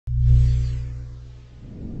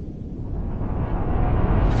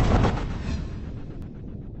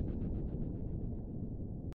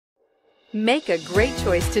Make a great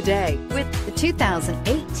choice today with the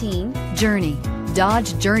 2018 Journey.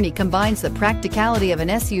 Dodge Journey combines the practicality of an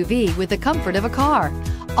SUV with the comfort of a car,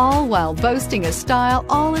 all while boasting a style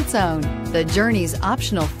all its own. The Journey's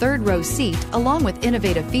optional third-row seat, along with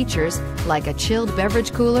innovative features like a chilled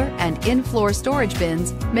beverage cooler and in-floor storage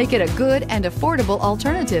bins, make it a good and affordable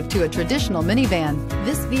alternative to a traditional minivan.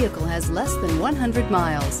 This vehicle has less than 100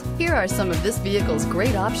 miles. Here are some of this vehicle's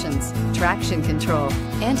great options: traction control,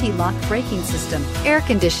 anti-lock braking system, air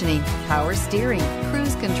conditioning, power steering,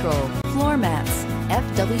 cruise control, floor mats,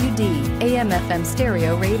 FWD, AM/FM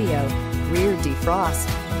stereo radio, rear defrost,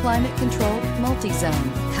 climate control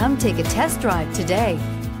multi-zone. Come take a test drive today.